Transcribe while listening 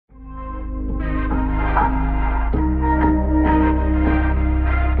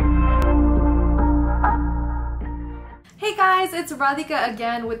it's Radhika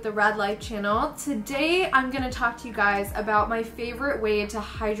again with the Rad Life channel. Today I'm going to talk to you guys about my favorite way to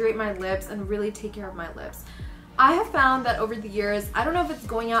hydrate my lips and really take care of my lips. I have found that over the years, I don't know if it's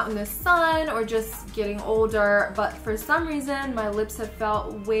going out in the sun or just getting older, but for some reason my lips have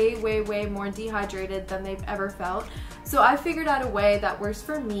felt way more dehydrated than they've ever felt. So I figured out a way that works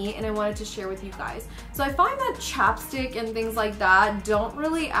for me and I wanted to share with you guys. So I find that chapstick and things like that don't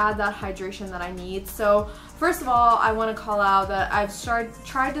really add that hydration that I need. So first of all, I want to call out that I've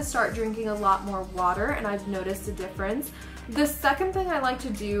tried to start drinking a lot more water and I've noticed a difference. The second thing I like to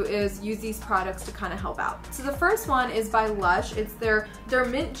do is use these products to kind of help out. So the first one is by Lush. It's their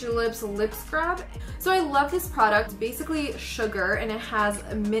Mint Juleps Lip Scrub. So I love this product. It's basically sugar and it has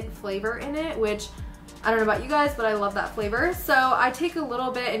a mint flavor in it, which I don't know about you guys, but I love that flavor. So I take a little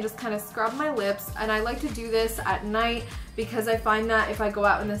bit and just kind of scrub my lips, and I like to do this at night because I find that if I go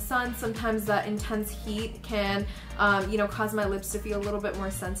out in the sun, sometimes that intense heat can cause my lips to feel a little bit more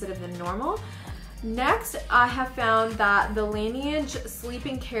sensitive than normal. Next, I have found that the Laneige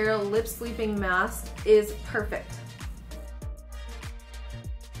Sleeping Care Lip Sleeping Mask is perfect.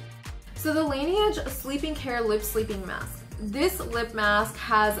 So the Laneige Sleeping Care Lip Sleeping Mask. This lip mask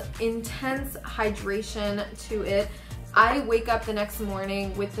has intense hydration to it. I wake up the next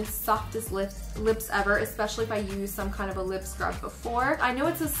morning with the softest lips ever, especially if I use some kind of a lip scrub before. I know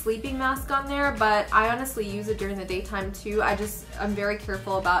it's a sleeping mask on there, but I honestly use it during the daytime too. I'm very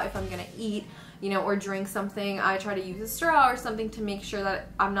careful about if I'm gonna eat, or drink something, I try to use a straw or something to make sure that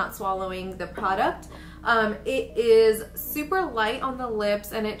I'm not swallowing the product. It is super light on the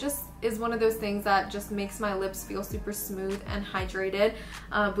lips and it just is one of those things that just makes my lips feel super smooth and hydrated,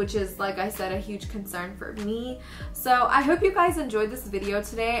 which is, like I said, a huge concern for me. So I hope you guys enjoyed this video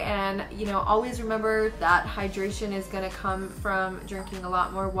today, and always remember that hydration is going to come from drinking a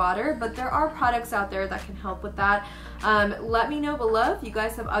lot more water, but there are products out there that can help with that. Let me know below if you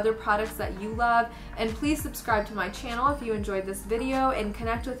guys have other products that you love, and please subscribe to my channel if you enjoyed this video and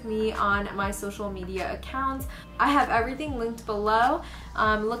connect with me on my social media accounts. I have everything linked below.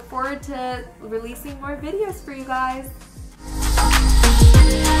 Look forward to releasing more videos for you guys.